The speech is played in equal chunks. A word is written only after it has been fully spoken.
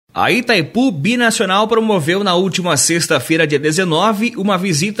A Itaipu Binacional promoveu na última sexta-feira, dia 19, uma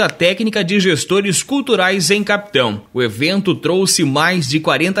visita técnica de gestores culturais em Capitã. O evento trouxe mais de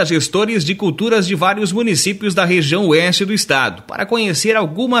 40 gestores de culturas de vários municípios da região oeste do estado, para conhecer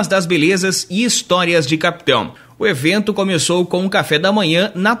algumas das belezas e histórias de Capitã. O evento começou com um café da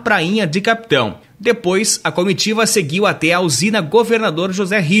manhã na prainha de Capitã. Depois, a comitiva seguiu até a usina Governador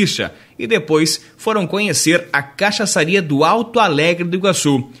José Richa e depois foram conhecer a cachaçaria do Alto Alegre do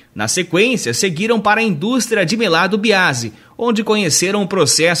Iguaçu. Na sequência, seguiram para a indústria de melado Biase, onde conheceram o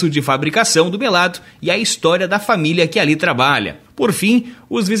processo de fabricação do melado e a história da família que ali trabalha. Por fim,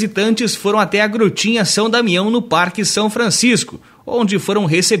 os visitantes foram até a Grutinha São Damião no Parque São Francisco, onde foram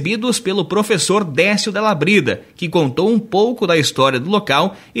recebidos pelo professor Décio Della Brida, que contou um pouco da história do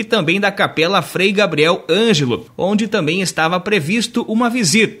local e também da Capela Frei Gabriel Ângelo, onde também estava previsto uma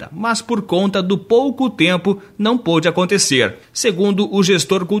visita, mas por conta do pouco tempo não pôde acontecer. Segundo o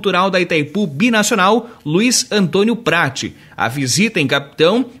gestor cultural da Itaipu Binacional, Luiz Antônio Prati, a visita em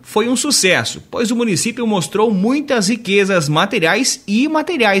Capitã foi um sucesso, pois o município mostrou muitas riquezas materiais e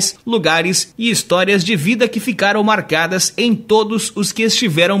imateriais, lugares e histórias de vida que ficaram marcadas em todos os que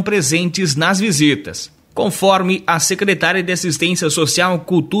estiveram presentes nas visitas. Conforme a secretária de Assistência Social,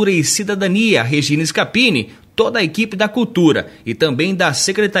 Cultura e Cidadania, Regina Scapini, toda a equipe da Cultura e também da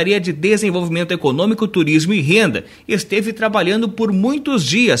Secretaria de Desenvolvimento Econômico, Turismo e Renda esteve trabalhando por muitos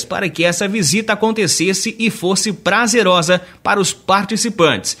dias para que essa visita acontecesse e fosse prazerosa para os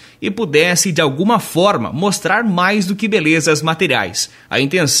participantes e pudesse, de alguma forma, mostrar mais do que belezas materiais. A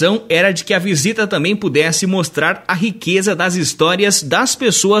intenção era de que a visita também pudesse mostrar a riqueza das histórias das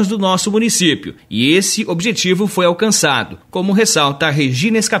pessoas do nosso município, e esse objetivo foi alcançado, como ressalta a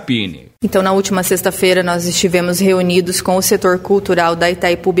Regina Scapini. Então, na última sexta-feira, nós estivemos reunidos com o setor cultural da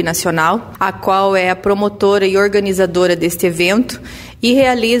Itaipu Binacional, a qual é a promotora e organizadora deste evento e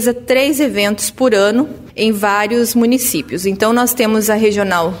realiza 3 eventos por ano em vários municípios. Então, nós temos a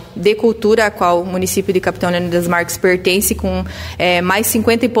Regional de Cultura, a qual o município de Capitão Leônidas das Marques pertence, com mais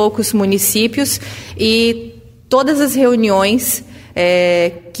 50 e poucos municípios, e todas as reuniões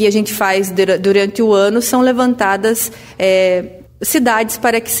que a gente faz durante o ano são levantadas cidades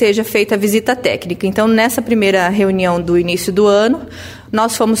para que seja feita a visita técnica. Então, nessa primeira reunião do início do ano,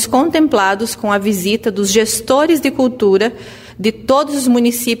 nós fomos contemplados com a visita dos gestores de cultura de todos os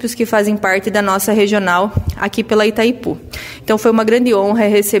municípios que fazem parte da nossa regional aqui pela Itaipu. Então, foi uma grande honra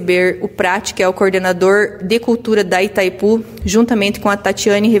receber o Prati, que é o coordenador de cultura da Itaipu, juntamente com a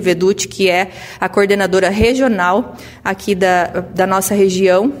Tatiane Riveduti, que é a coordenadora regional aqui da nossa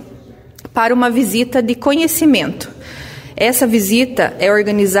região, para uma visita de conhecimento. Essa visita é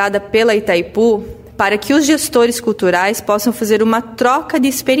organizada pela Itaipu para que os gestores culturais possam fazer uma troca de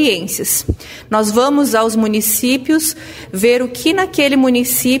experiências. Nós vamos aos municípios ver o que naquele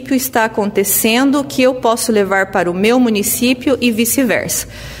município está acontecendo, que eu posso levar para o meu município e vice-versa.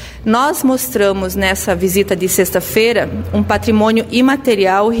 Nós mostramos nessa visita de sexta-feira um patrimônio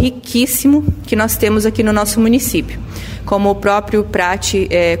imaterial riquíssimo que nós temos aqui no nosso município. Como o próprio Prati,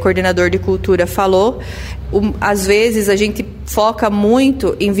 coordenador de cultura, falou, às vezes a gente foca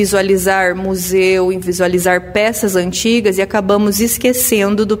muito em visualizar museu, em visualizar peças antigas e acabamos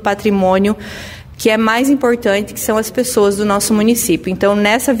esquecendo do patrimônio que é mais importante, que são as pessoas do nosso município. Então,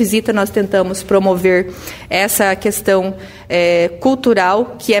 nessa visita nós tentamos promover essa questão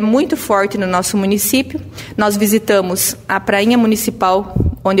cultural, que é muito forte no nosso município. Nós visitamos a prainha municipal,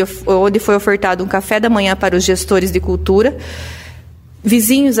 onde foi ofertado um café da manhã para os gestores de cultura.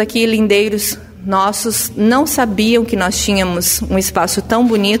 Vizinhos aqui, lindeiros nossos, não sabiam que nós tínhamos um espaço tão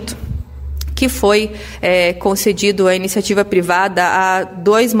bonito, que foi concedido à iniciativa privada há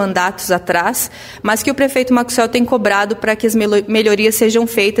 2 mandatos atrás, mas que o prefeito Maxwell tem cobrado para que as melhorias sejam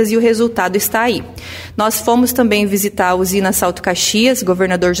feitas e o resultado está aí. Nós fomos também visitar a usina Salto Caxias,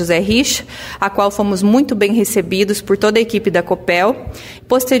 Governador José Richa, a qual fomos muito bem recebidos por toda a equipe da Copel.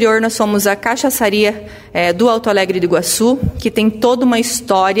 Posterior, nós fomos à cachaçaria do Alto Alegre do Iguaçu, que tem toda uma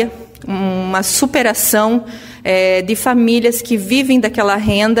história, uma superação de famílias que vivem daquela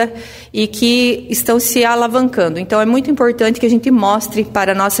renda e que estão se alavancando. Então, é muito importante que a gente mostre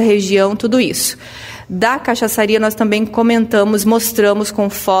para a nossa região tudo isso. Da cachaçaria, nós também mostramos com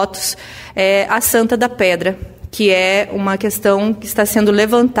fotos a Santa da Pedra, que é uma questão que está sendo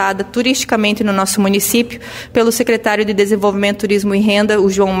levantada turisticamente no nosso município pelo secretário de Desenvolvimento, Turismo e Renda, o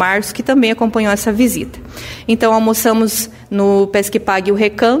João Marcos, que também acompanhou essa visita. Então, almoçamos no Pesque Pague o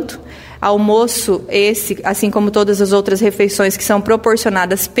Recanto, almoço esse, assim como todas as outras refeições que são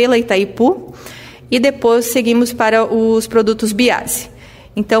proporcionadas pela Itaipu, e depois seguimos para os produtos Biase.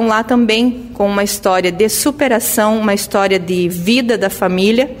 Então lá também com uma história de superação, uma história de vida da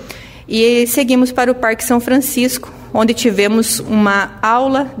família. E seguimos para o Parque São Francisco, onde tivemos uma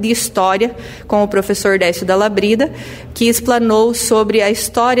aula de história com o professor Décio da Labrida, que explanou sobre a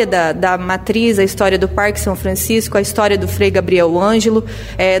história da matriz, a história do Parque São Francisco, a história do Frei Gabriel Ângelo,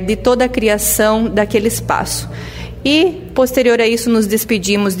 de toda a criação daquele espaço. E, posterior a isso, nos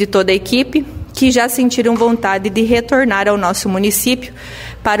despedimos de toda a equipe, que já sentiram vontade de retornar ao nosso município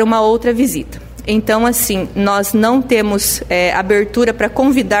para uma outra visita. Então, assim, nós não temos abertura para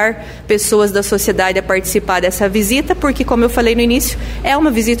convidar pessoas da sociedade a participar dessa visita, porque, como eu falei no início, é uma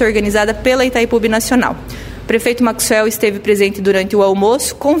visita organizada pela Itaipu Binacional. O prefeito Maxwell esteve presente durante o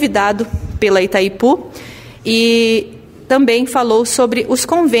almoço, convidado pela Itaipu, e também falou sobre os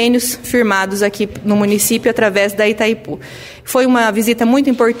convênios firmados aqui no município através da Itaipu. Foi uma visita muito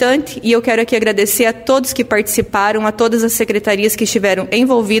importante e eu quero aqui agradecer a todos que participaram, a todas as secretarias que estiveram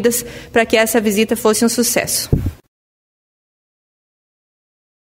envolvidas para que essa visita fosse um sucesso.